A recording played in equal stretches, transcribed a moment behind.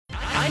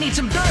need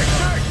some dirt.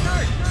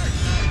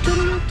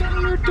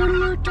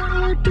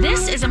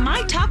 This is a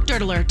My Talk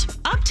Dirt Alert.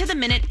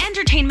 Up-to-the-minute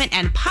entertainment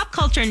and pop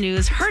culture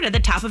news heard at the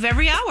top of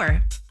every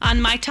hour on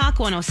My Talk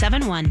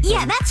 107.1.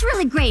 Yeah, that's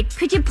really great.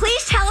 Could you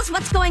please tell us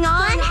what's going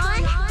on?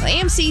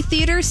 AMC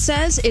Theaters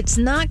says it's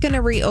not going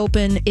to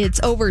reopen its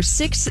over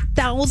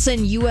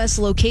 6,000 U.S.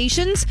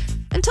 locations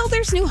until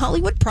there's new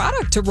Hollywood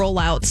product to roll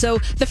out. So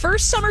the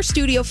first summer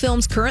studio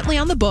films currently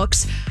on the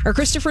books are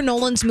Christopher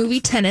Nolan's movie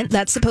Tenet.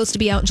 That's supposed to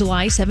be out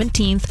July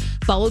 17th,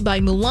 followed by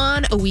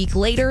Mulan a week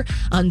later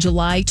on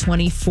July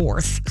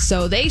 24th.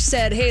 So they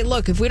said, hey,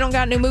 look, if we don't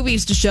got new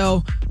movies to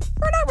show,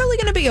 we're not really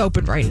going to be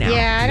open right now.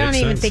 Yeah, I don't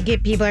even think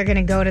people are going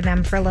to go to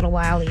them for a little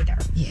while either.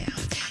 Yeah.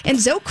 And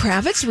Zoe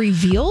Kravitz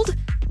revealed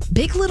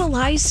Big Little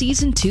Lies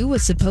Season 2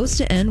 was supposed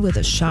to end with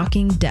a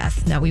shocking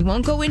death. Now, we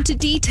won't go into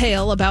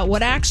detail about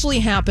what actually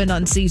happened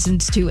on Season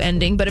 2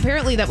 ending, but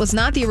apparently that was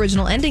not the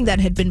original ending that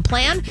had been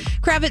planned.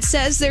 Kravitz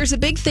says there's a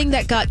big thing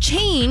that got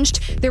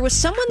changed. There was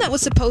someone that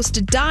was supposed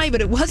to die,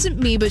 but it wasn't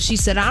me. But she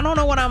said, I don't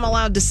know what I'm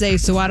allowed to say,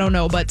 so I don't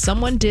know. But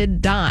someone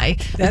did die.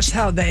 That's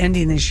how the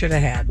ending they should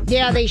have had.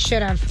 Yeah, they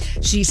should have.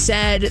 She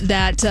said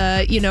that,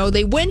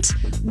 they went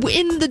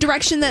in the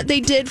direction that they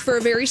did for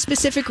a very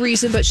specific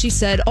reason, but she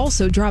said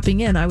also dropping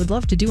in, I would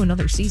love to do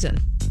another season.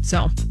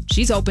 So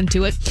she's open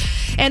to it.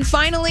 And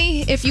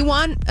finally, if you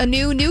want a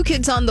new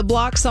Kids on the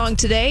Block song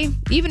today,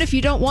 even if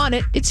you don't want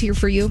it, it's here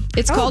for you.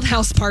 It's called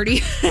House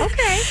Party. Okay.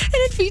 And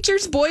it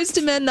features Boyz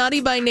II Men,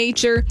 Naughty by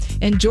Nature,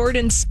 and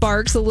Jordan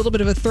Sparks, a little bit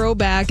of a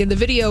throwback. And the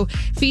video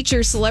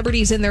features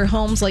celebrities in their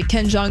homes like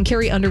Ken Jeong,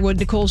 Carrie Underwood,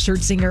 Nicole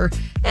Scherzinger,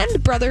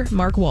 and brother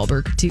Mark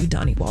Wahlberg to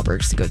Donnie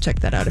Wahlberg. So go check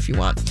that out if you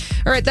want.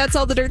 All right, that's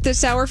all the dirt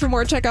this hour. For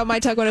more, check out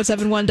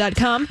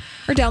mytalk1071.com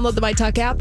or download the MyTalk app.